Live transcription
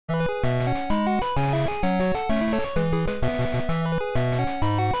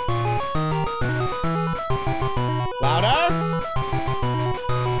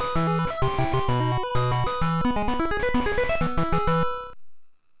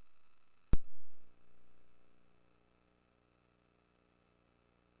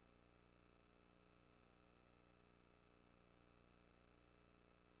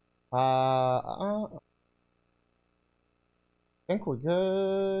I think we're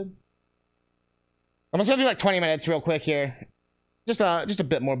good. I'm just gonna do like 20 minutes real quick here. Just a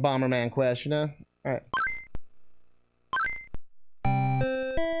bit more Bomberman quest, you know? Alright.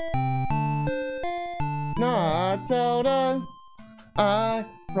 Not Zelda, I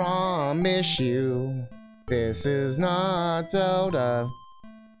promise you, this is not Zelda.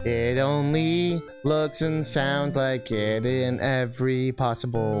 It only looks and sounds like it in every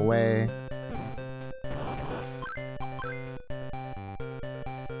possible way.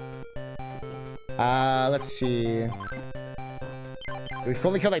 Let's see. We've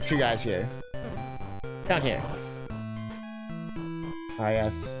only killed like 2 guys here. Down here. Ah,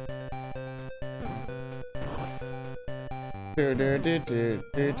 yes. Do do do do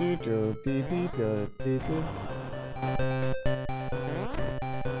do do do do do do do do.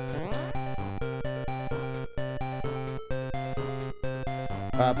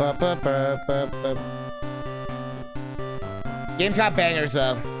 Ba ba ba ba ba ba. Game's got bangers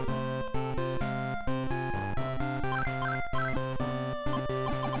though.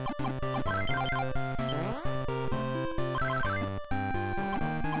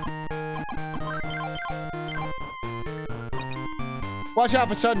 Watch out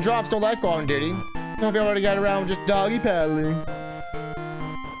for sudden drops, no lifeguard on duty. Hope you already got around with just doggy paddling.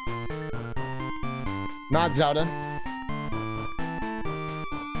 Not Zelda.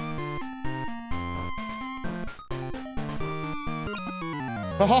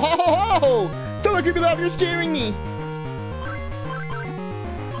 Oh! Sound like people out here scaring me.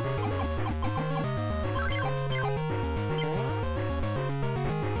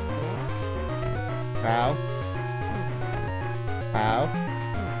 Ow. Ow.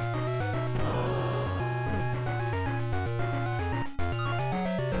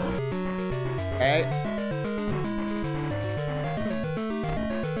 Hey.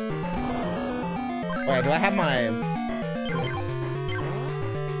 Wait, do I have my...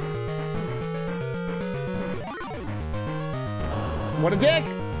 What a dick!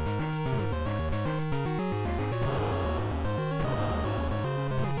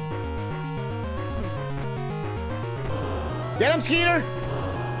 Get him, Skeeter!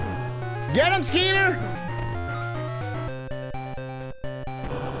 Get him, Skeeter!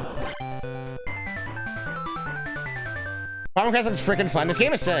 Bomberman Quest looks freaking fun. This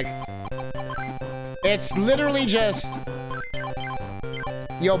game is sick. It's literally just...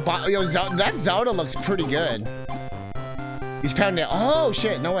 Yo, that Zelda looks pretty good. He's pounding it. Oh,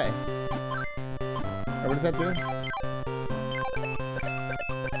 shit. No way. Right, what does that do?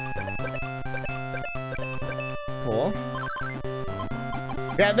 Cool.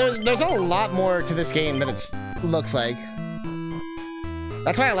 Yeah, there's a lot more to this game than it looks like.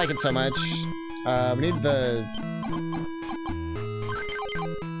 That's why I like it so much. We need the...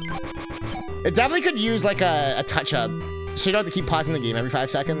 It definitely could use like a touch-up, so you don't have to keep pausing the game every 5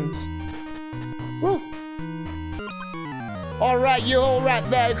 seconds. Woo! Alright, you all right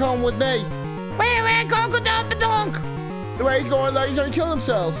there, come with me. Wait, go down the donk! The way he's going, like he's gonna kill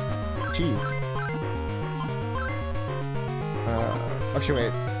himself. Jeez. Actually,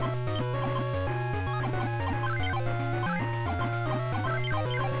 wait.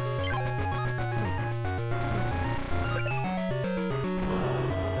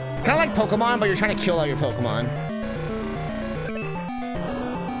 Kind of like Pokemon, but you're trying to kill all your Pokemon.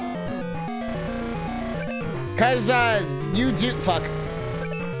 Cause you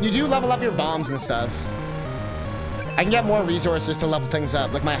do level up your bombs and stuff. I can get more resources to level things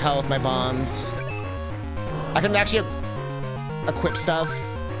up, like my health, my bombs. I can actually equip stuff.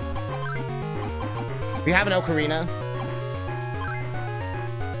 We have an ocarina.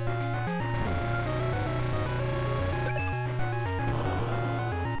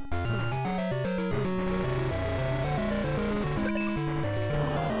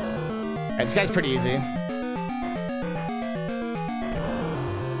 Alright, this guy's pretty easy.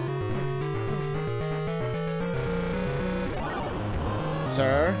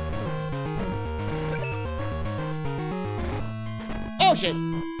 Sir? Oh shit!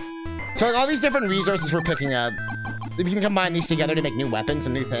 So like all these different resources we're picking up, we can combine these together to make new weapons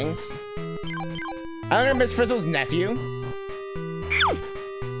and new things. I think I miss Frizzle's nephew.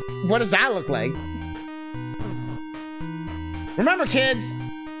 What does that look like? Remember kids,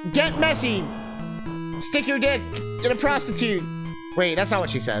 get messy. Stick your dick in a prostitute. Wait, that's not what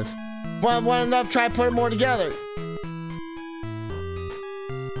she says. Want enough, try putting more together.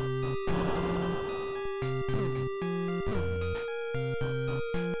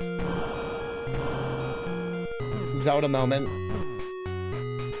 Zelda moment.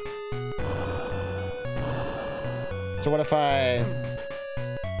 So what if I...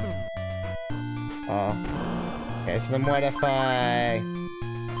 Okay, so then what if I...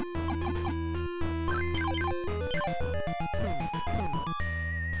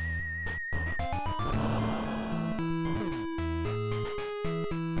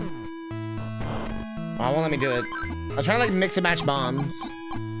 Oh, it won't let me do it. I was trying to like mix and match bombs.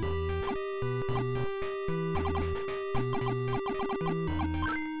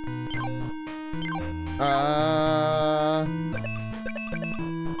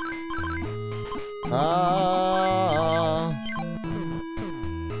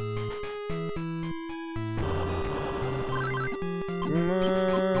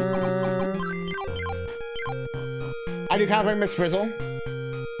 I do kind of like Miss Frizzle.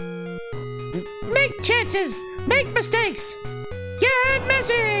 Make chances! Make mistakes! Get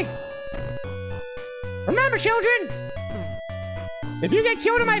messy! Remember, children! If you get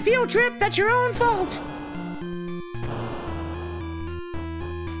killed on my field trip, that's your own fault!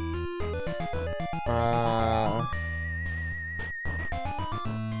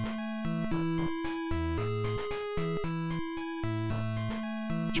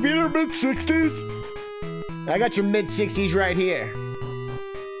 Did you mean our mid-60s? I got your mid-60s right here.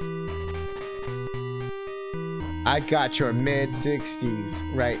 I got your mid-60s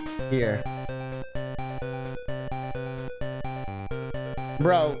right here.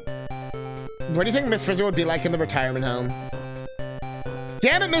 Bro, what do you think Miss Frizzle would be like in the retirement home?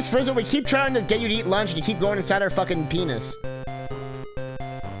 Damn it, Miss Frizzle, we keep trying to get you to eat lunch and you keep going inside our fucking penis.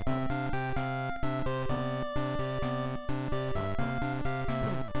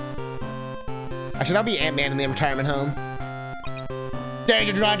 Actually, that'll be Ant-Man in the retirement home.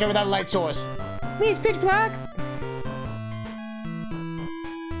 Danger, drive without a light source. Means pitch black.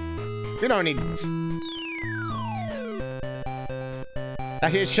 We don't need...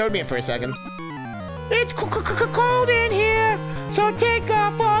 Actually, it showed me it for a second. It's cold in here, so take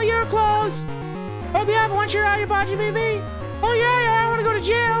off all your clothes. Hope you have once you're out of your body, baby. Oh yeah, I want to go to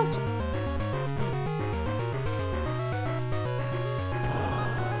jail.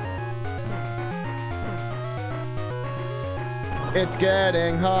 It's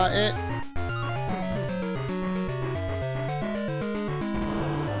getting hot.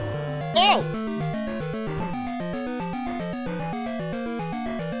 Oh!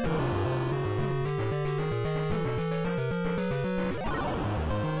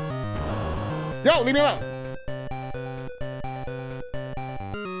 Yo, leave me alone.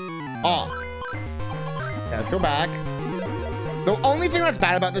 Oh. Yeah, let's go back. The only thing that's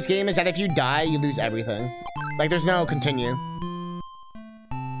bad about this game is that if you die, you lose everything. Like, there's no continue.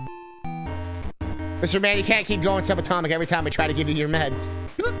 Mr. Man, you can't keep going subatomic every time we try to give you your meds.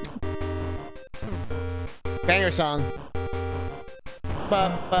 Banger song.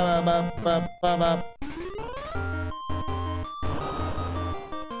 Ba, ba, ba, ba, ba, ba.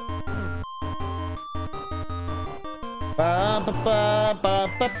 Ba, ba, ba, ba,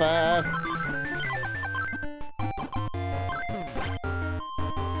 ba, ba.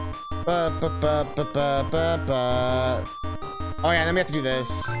 Ba, ba, ba, ba, ba, ba, ba. Oh yeah, then we have to do this.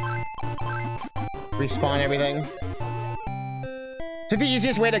 Respawn everything. The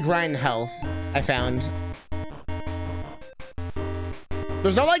easiest way to grind health, I found.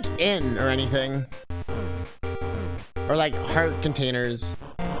 There's no like inn or anything. Or like heart containers.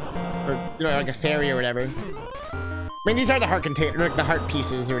 Or, you know, like a fairy or whatever. I mean, these are the heart containers, like the heart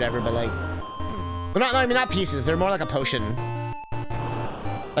pieces or whatever, but like... They're not, I mean, not pieces, they're more like a potion.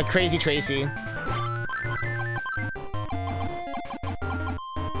 Like Crazy Tracy.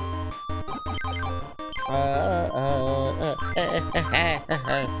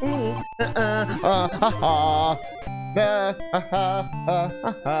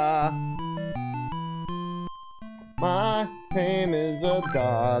 My name is a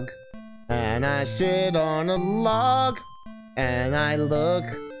dog, and I sit on a log, and I look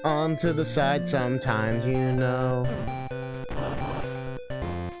onto the side sometimes, you know.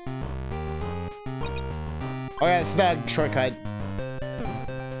 Oh yeah, it's the shortcut.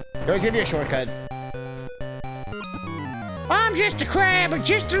 They always give you a shortcut. I'm just a crab,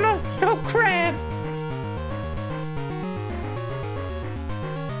 just a little crab.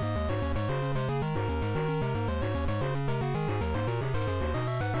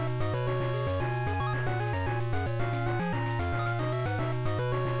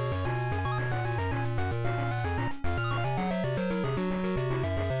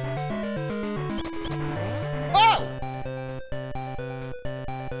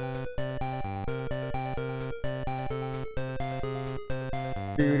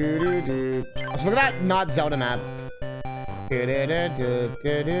 So look at that not Zelda map.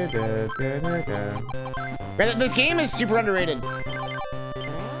 Man, this game is super underrated.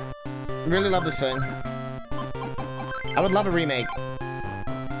 Really love this thing. I would love a remake.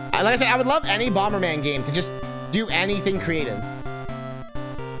 Like I said, I would love any Bomberman game to just do anything creative.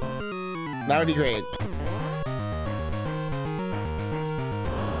 That would be great.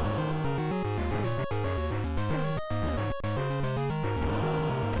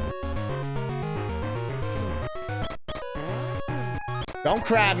 Don't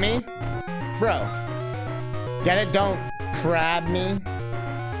crab me. Bro. Get it? Don't crab me.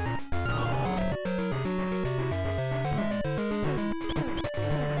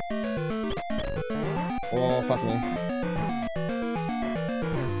 Oh, fuck me.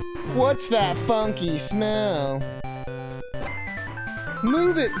 What's that funky smell?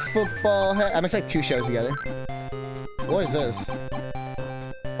 Move it, football head. I mixed like 2 shows together. What is this?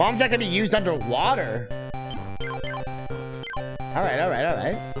 Bombs that can be used underwater. Alright, alright,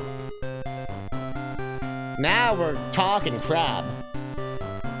 alright. Now we're talking crab.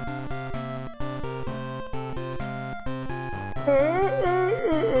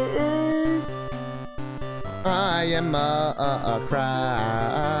 I am a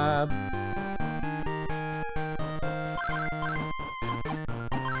crab.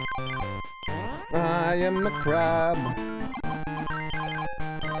 I am a crab.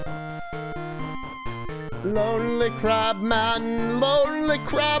 Lonely crab man, lonely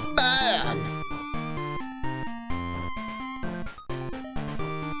crab man.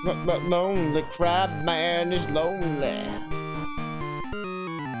 But lonely crab man is lonely.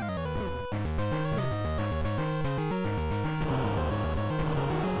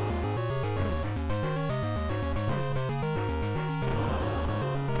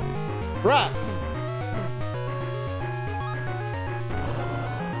 Bruh.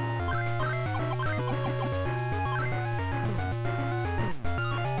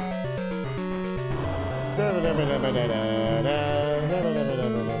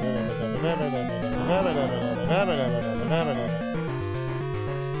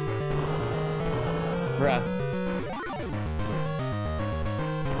 Bruh.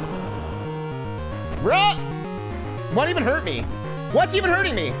 Bruh! What even hurt me? What's even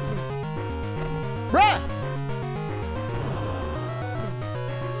hurting me? Bruh!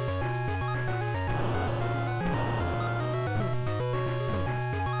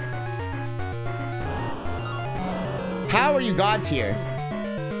 How are you God tier?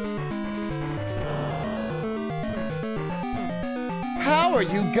 How are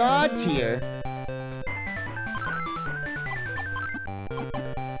you God tier?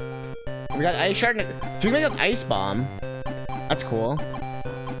 We got ice shard. Can we make an ice bomb? That's cool.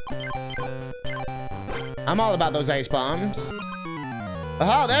 I'm all about those ice bombs.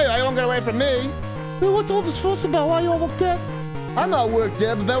 Oh, there you go. You won't get away from me. What's all this fuss about? Why you all worked up? I'm not worked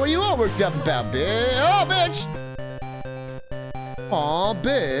up about what you all worked up about, bitch. Oh, bitch. Aw,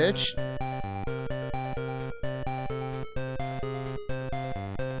 bitch.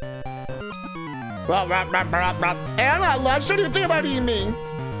 Hey, I'm not lunch. Don't even think about eating me.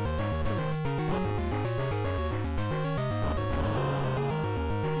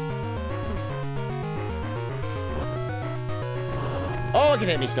 Oh, it can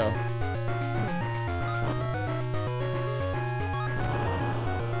hit me still.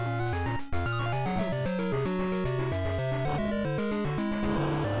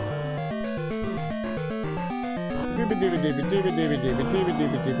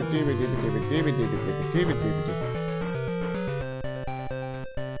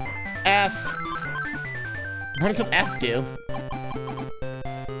 F. What does an F do?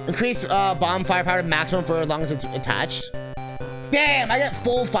 Increase bomb firepower to maximum for as long as it's attached. Damn, I get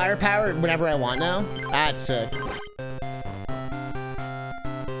full firepower whenever I want now. That's sick.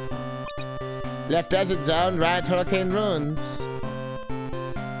 Left desert zone, right hurricane ruins.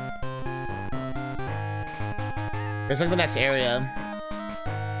 It's like the next area.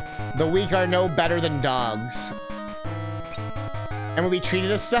 The weak are no better than dogs. And will be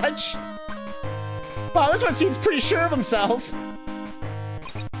treated as such? Wow, this one seems pretty sure of himself.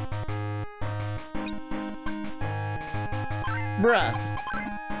 Bruh.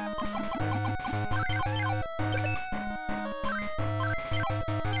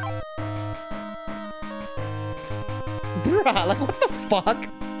 Bruh, like what the fuck?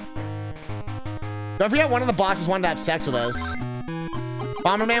 Don't forget one of the bosses wanted to have sex with us.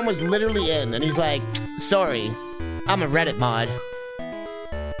 Bomberman was literally in, and he's like, sorry, I'm a Reddit mod.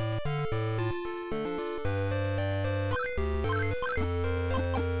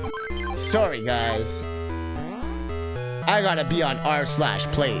 Sorry, guys. I gotta be on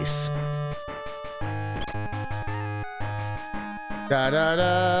r/place. Da da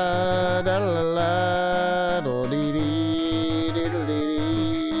da da la la do dee dee dee dee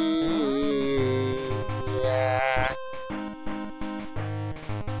dee.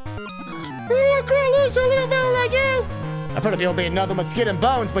 Oh, I can't lose to a little fella like you. I've heard of people being nothing but skin and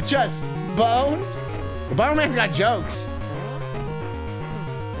bones, but just bones? The Bomberman's got jokes.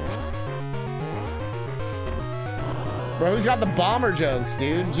 Bro, who's got the bomber jokes,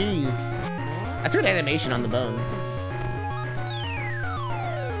 dude? Jeez. That's good animation on the bones.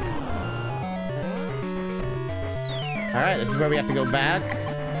 Alright, this is where we have to go back.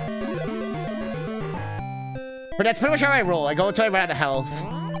 But that's pretty much how I roll. I go until I run out of health.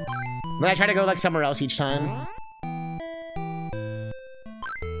 Then I try to go like somewhere else each time.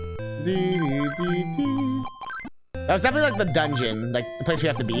 That was definitely like the dungeon, like the place we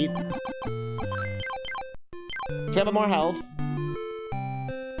have to beat. So we have more health.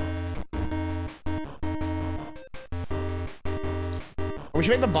 We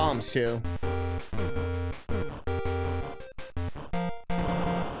should make the bombs too.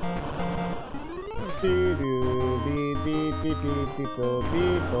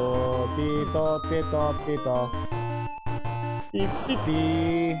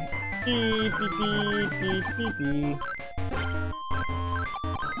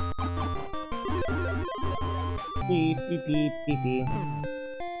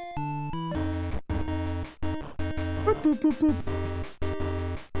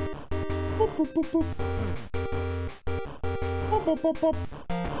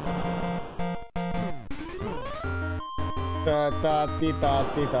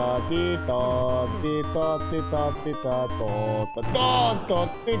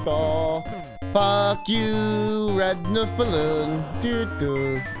 Fuck you, red nose balloon.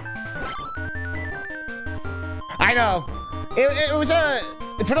 I know. It was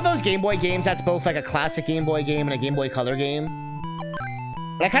it's one of those Game Boy games that's both like a classic Game Boy game and a Game Boy Color game.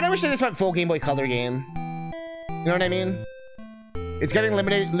 But I kind of wish they just went full Game Boy Color game. You know what I mean? It's getting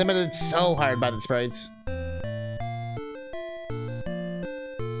limited so hard by the sprites.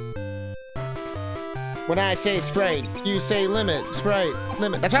 When I say sprite, you say limit, sprite,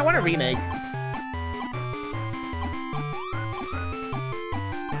 limit. That's why I want a remake.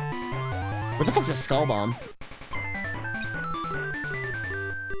 What the fuck's a skull bomb?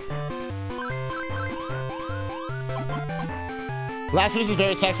 Blast produces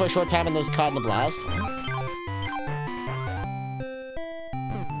various effects for a short time and those caught in the blast.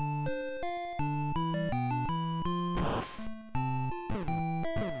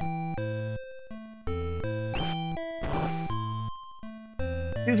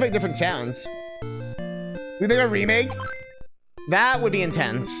 These make different sounds. We make a remake? That would be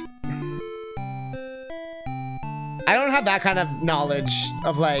intense. I don't have that kind of knowledge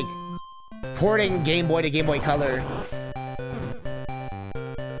of like porting Game Boy to Game Boy Color.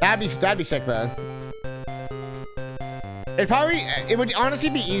 That'd be sick though. It would honestly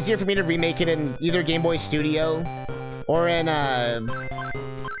be easier for me to remake it in either Game Boy Studio or in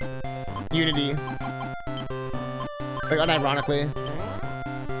Unity. Like unironically.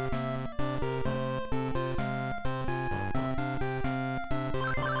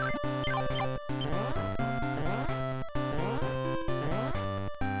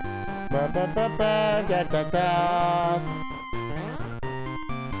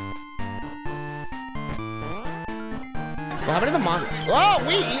 Well, how many of the monsters? Oh,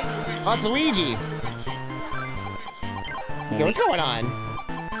 oh, it's Luigi. Yo, what's going on?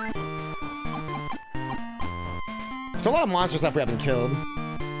 Still a lot of monster stuff we haven't killed.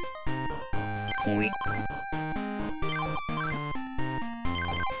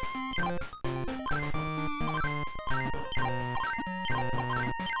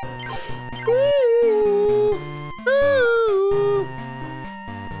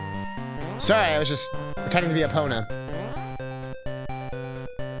 Sorry, I was just pretending to be Epona.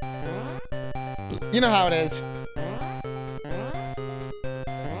 You know how it is.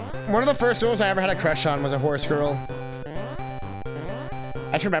 One of the first girls I ever had a crush on was a horse girl.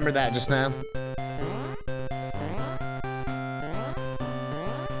 I just remembered that just now.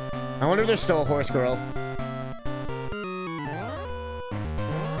 I wonder if there's still a horse girl.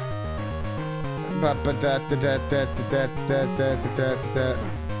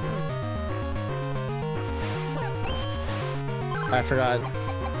 I forgot.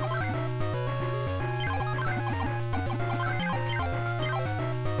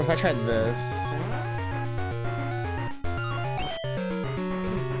 What if I tried this?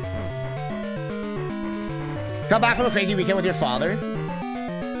 Come back from a crazy weekend with your father?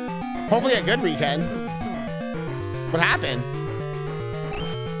 Hopefully a good weekend. What happened?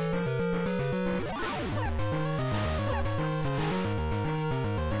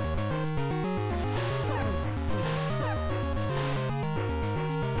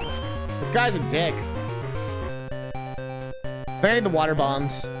 This guy's a dick. I need the water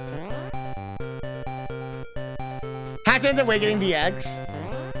bombs. CousinCatnip Awakening DX.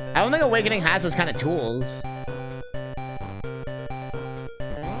 I don't think Awakening has those kind of tools.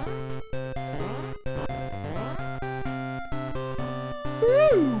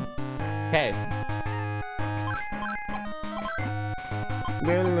 Woo! Okay.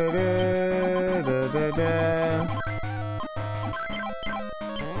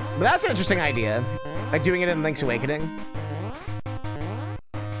 But that's an interesting idea. Like doing it in Link's Awakening.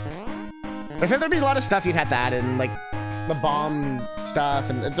 But I think there'd be a lot of stuff you'd have to add in, like the bomb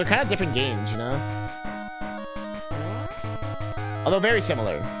stuff, and they're kind of different games, you know? Although very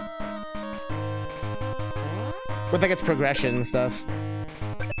similar. With like its progression and stuff.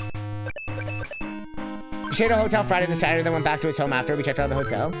 We stayed at a hotel Friday to Saturday, then went back to his home after we checked out the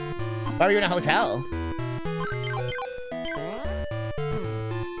hotel. Why were you in a hotel?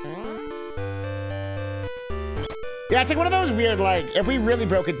 Yeah, it's like one of those weird, like, if we really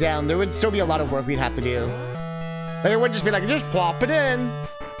broke it down, there would still be a lot of work we'd have to do. Like, it wouldn't just be like, just plop it in.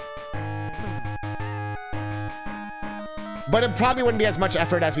 But it probably wouldn't be as much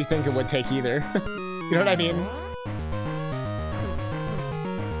effort as we think it would take either. You know what I mean?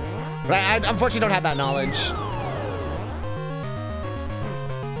 But I unfortunately don't have that knowledge.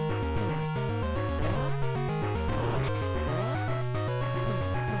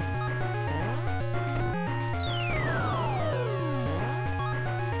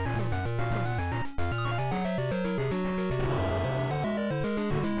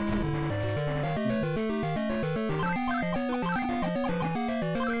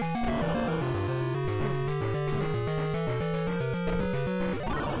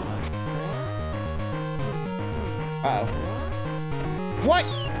 Uh-oh. What?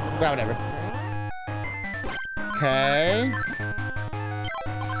 Oh, whatever. Okay.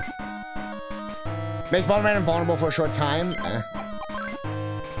 Makes Bomberman invulnerable for a short time.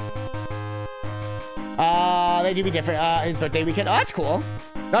 They do be different. His birthday weekend. Oh, that's cool.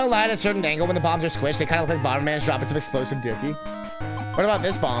 Not allowed at a certain angle when the bombs are squished. They kind of look like Bomberman's dropping some explosive dookie. What about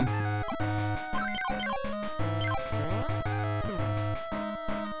this bomb?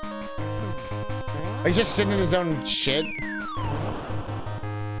 He's just sitting in his own shit.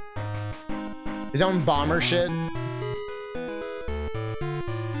 His own bomber shit.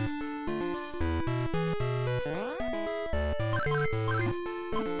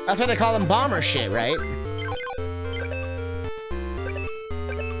 That's why they call him bomber shit, right?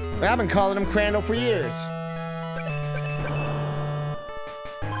 I've been calling him Crandall for years.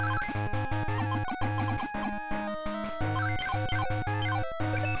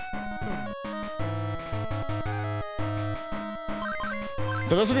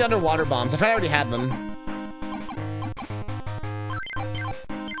 So those are the underwater bombs. I thought I already had them.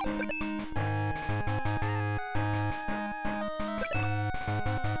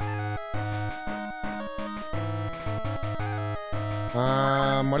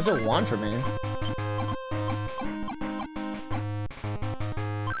 What does it want from me?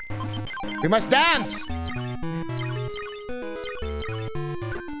 We must dance!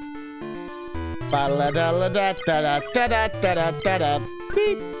 Ba-la-da-la-da-da-da-da-da-da-da.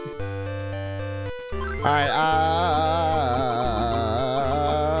 Beep. Alright,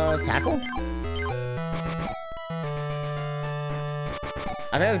 tackle?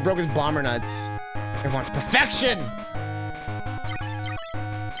 I think this broke his bomber nuts. It wants perfection!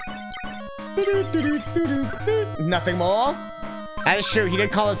 Nothing more? That is true, he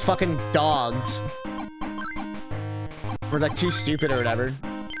did call us fucking dogs. We're like too stupid or whatever.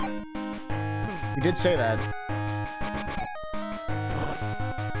 He did say that.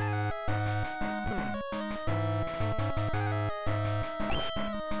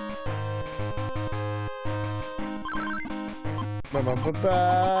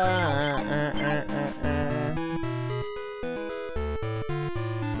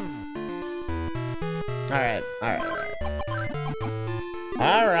 Alright.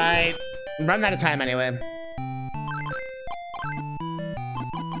 Alright. I'm running out of time anyway.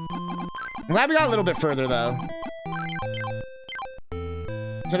 I'm glad we got a little bit further though.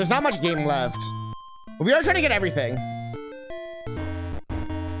 So there's not much game left. But we are trying to get everything.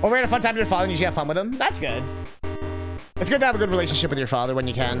 Oh, we had a fun time with your father and you should have fun with him. That's good. It's good to have a good relationship with your father when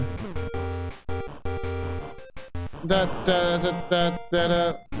you can.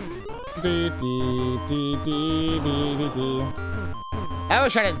 I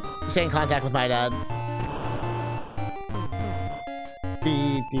always try to stay in contact with my dad.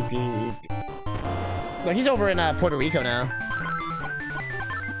 Look, he's over in Puerto Rico now.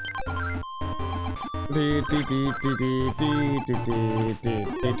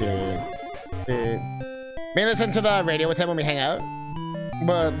 May listen to the radio with him when we hang out.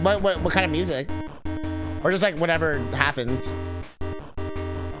 What kind of music? Or just like whatever happens.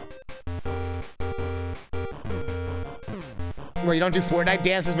 Well, you don't do Fortnite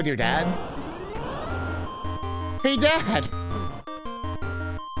dances with your dad? Hey, Dad!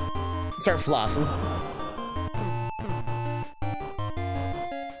 Start flossing.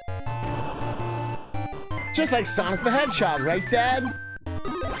 Just like Sonic the Hedgehog, right, Dad?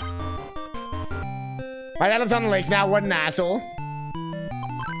 My dad lives on the lake now. What an asshole.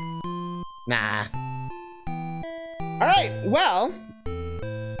 Nah. Alright, well.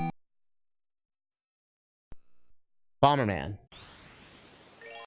 Bomberman.